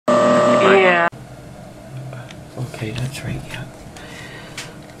Okay, that's right, yeah.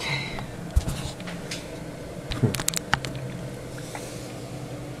 Okay.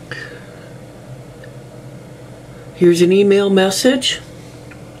 Here's an email message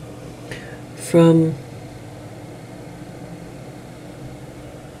from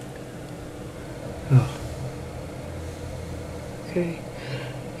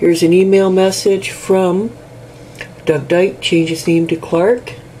Here's an email message from Doug Dyke, change his name to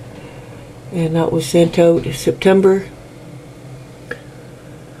Clark, and that was sent out in September.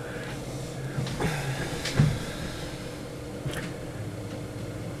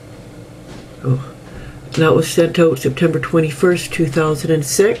 That was sent out September 21st,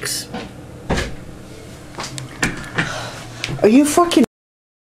 2006. Are you fucking...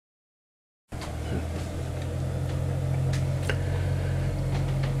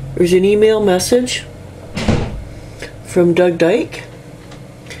 There's an email message from Doug Dyke,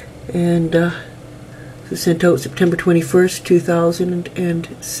 and it was sent out September 21st,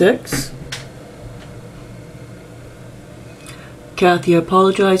 2006. Kathy, I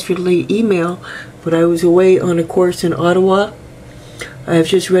apologize for the late email, but I was away on a course in Ottawa. I have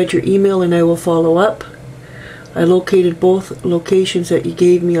just read your email and I will follow up. I located both locations that you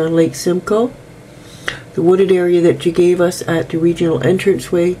gave me on Lake Simcoe. The wooded area that you gave us at the regional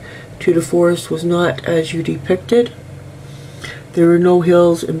entranceway to the forest was not as you depicted. There were no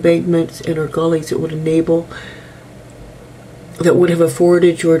hills, embankments, and or gullies that would have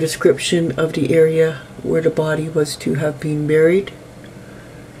afforded your description of the area where the body was to have been buried.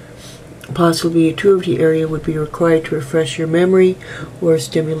 Possibly a tour of the area would be required to refresh your memory or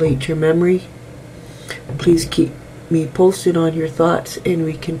stimulate your memory. Please keep me posted on your thoughts and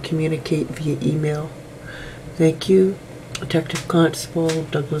we can communicate via email. Thank you, Detective Constable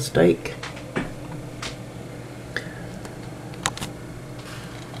Douglas Dyke.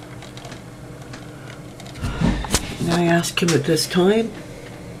 And I ask him at this time,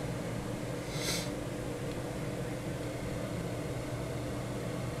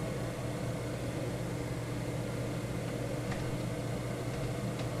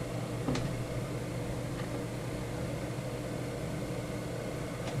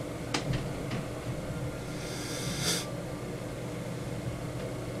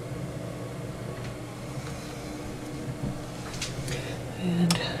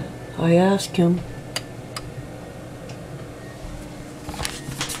 I asked him,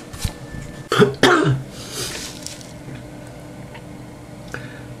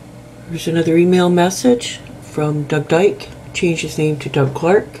 there's another email message from Doug Dyke, changed his name to Doug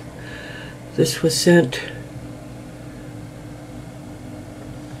Clark. This was sent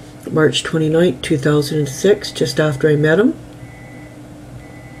March 29th, 2006, just after I met him.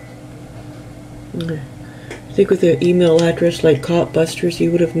 I think with an email address like Copbusters, he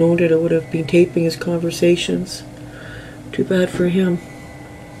would have known that I would have been taping his conversations. Too bad for him.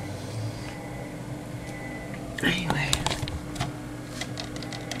 Anyway.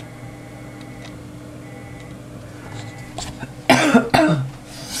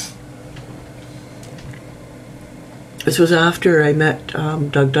 This was after I met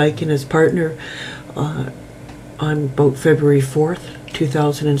Doug Dyke and his partner on about February 4th,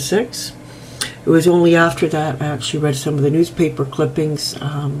 2006. It was only after that I actually read some of the newspaper clippings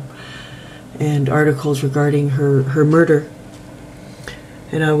and articles regarding her murder.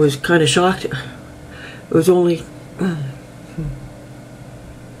 And I was kind of shocked. It was only...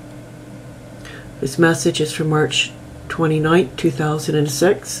 This message is from March 29th,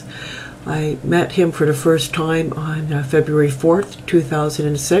 2006. I met him for the first time on February 4th,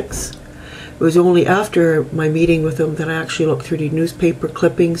 2006. It was only after my meeting with him that I actually looked through the newspaper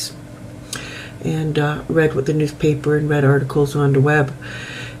clippings and read what the newspaper and read articles on the web.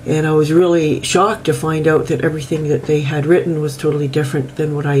 And I was really shocked to find out that everything that they had written was totally different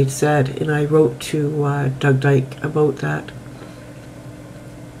than what I had said. And I wrote to Doug Dyke about that.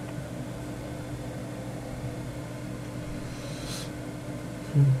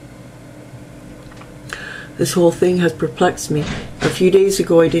 This whole thing has perplexed me. A few days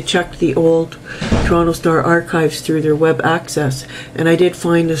ago I did check the old Toronto Star archives through their web access, and I did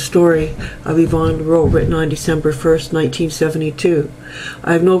find a story of Yvonne Leroux written on December 1st, 1972.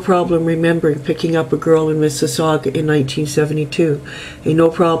 I have no problem remembering picking up a girl in Mississauga in 1972, and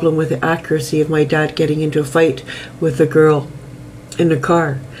no problem with the accuracy of my dad getting into a fight with a girl in the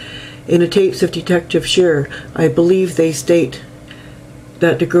car. In the tapes of Detective Shearer, I believe they state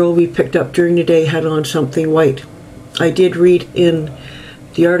that the girl we picked up during the day had on something white. I did read in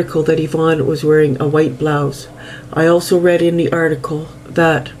the article that Yvonne was wearing a white blouse. I also read in the article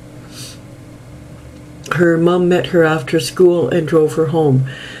that her mum met her after school and drove her home.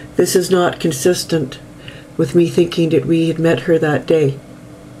 This is not consistent with me thinking that we had met her that day.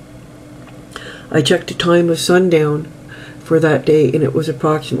 I checked the time of sundown for that day, and it was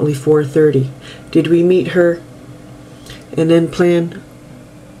approximately 4:30. Did we meet her and then plan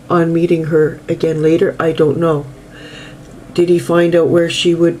on meeting her again later? I don't know. Did he find out where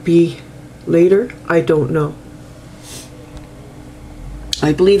she would be later? I don't know.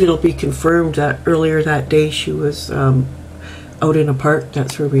 I believe it'll be confirmed that earlier that day she was out in a park.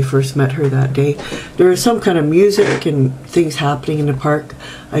 That's where we first met her that day. There was some kind of music and things happening in the park.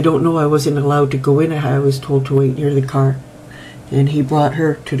 I don't know. I wasn't allowed to go in. I was told to wait near the car. And he brought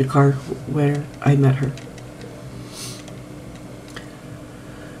her to the car where I met her.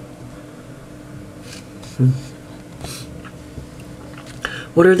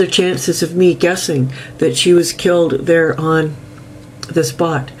 What are the chances of me guessing that she was killed there on the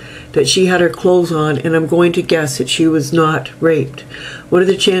spot, that she had her clothes on, and I'm going to guess that she was not raped? What are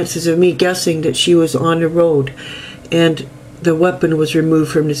the chances of me guessing that she was on the road and the weapon was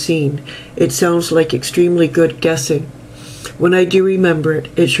removed from the scene? It sounds like extremely good guessing. When I do remember it,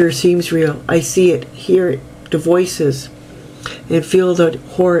 it sure seems real. I see it, hear the voices, and feel the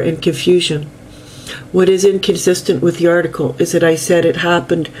horror and confusion. What is inconsistent with the article is that I said it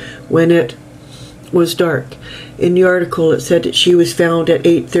happened when it was dark. In the article, it said that she was found at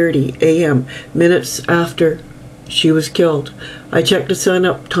 8:30 a.m., minutes after she was killed. I checked the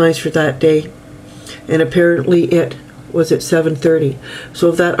sun-up times for that day, and apparently it was at 7:30. So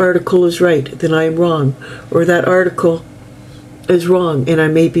if that article is right, then I am wrong, or that article is wrong and I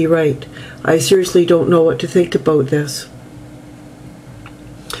may be right. I seriously don't know what to think about this.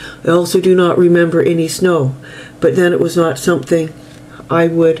 I also do not remember any snow, but then it was not something I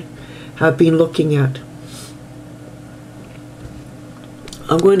would have been looking at.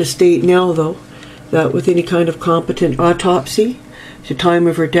 I'm going to state now, though, that with any kind of competent autopsy, the time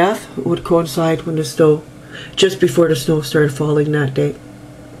of her death would coincide when the snow, just before the snow started falling that day.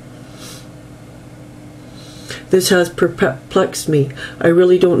 This has perplexed me. I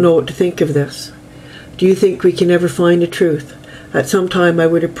really don't know what to think of this. Do you think we can ever find the truth? At some time I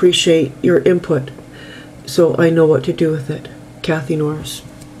would appreciate your input so I know what to do with it. Kathy Norris.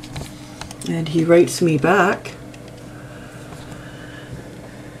 And he writes me back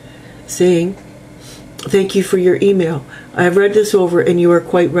saying, thank you for your email. I have read this over and you are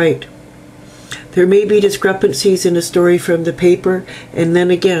quite right. There may be discrepancies in the story from the paper, and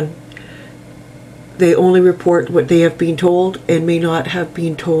then again, they only report what they have been told and may not have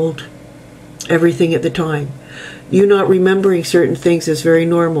been told everything at the time. You not remembering certain things is very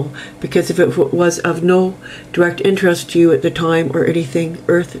normal, because if it was of no direct interest to you at the time or anything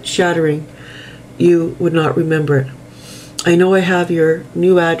earth-shattering, you would not remember it. I know I have your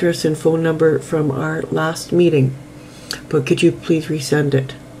new address and phone number from our last meeting, but could you please resend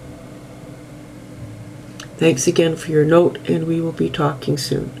it? Thanks again for your note, and we will be talking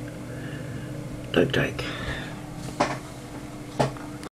soon. Doug Dyke.